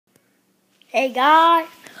Hey guys,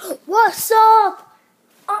 what's up?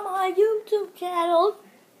 On my YouTube channel.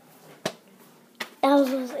 That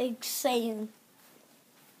was insane.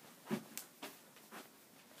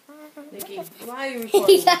 Nikki, why are you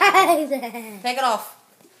recording? Take it off.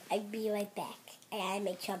 I'll be right back. I gotta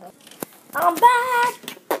make trouble. I'm back!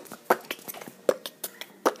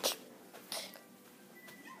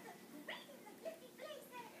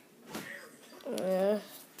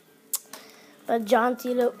 But John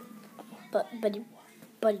Cena, but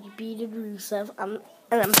he beat Rusev. I'm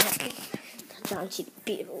happy that John Cena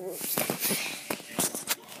beat Rusev.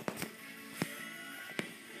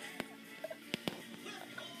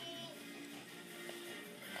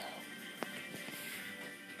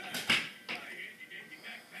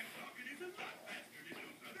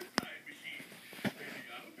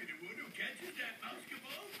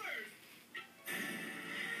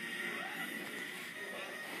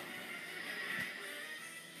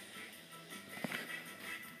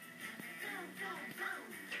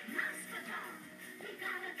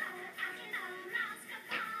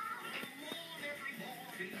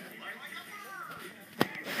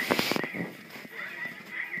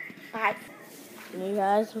 Alright, you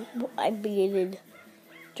guys, I beat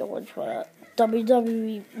George for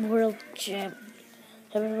WWE World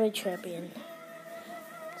Heavyweight Champion.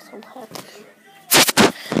 So happy.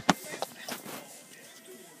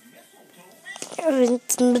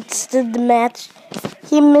 He missed the match.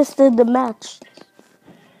 He missed the match.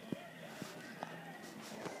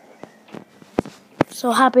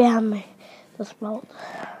 So happy I have this belt.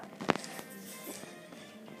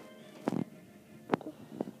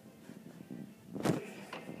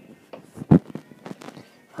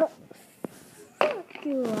 Fuck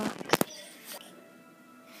you, Rock.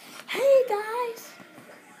 Hey guys.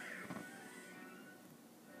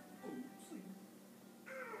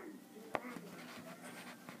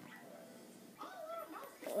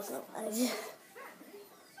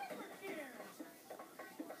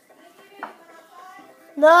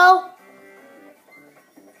 No.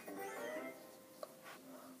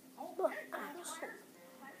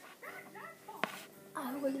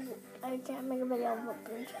 I can't make a video of what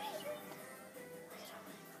Prince is.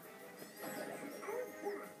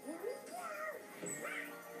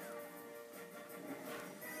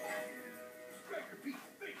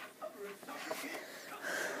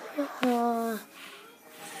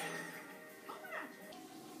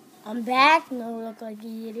 I'm back. No, look like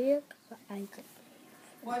an idiot.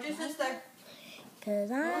 What'd your sister?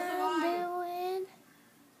 Cause I'm doing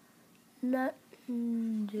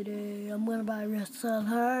nothing today. I'm gonna buy wrestlers.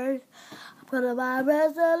 I'm gonna buy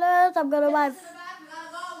wrestlers. I'm gonna buy.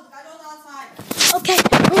 Okay,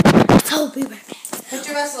 I'll be right back. Put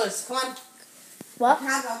your wrestlers. Come on. What?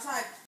 Hands outside.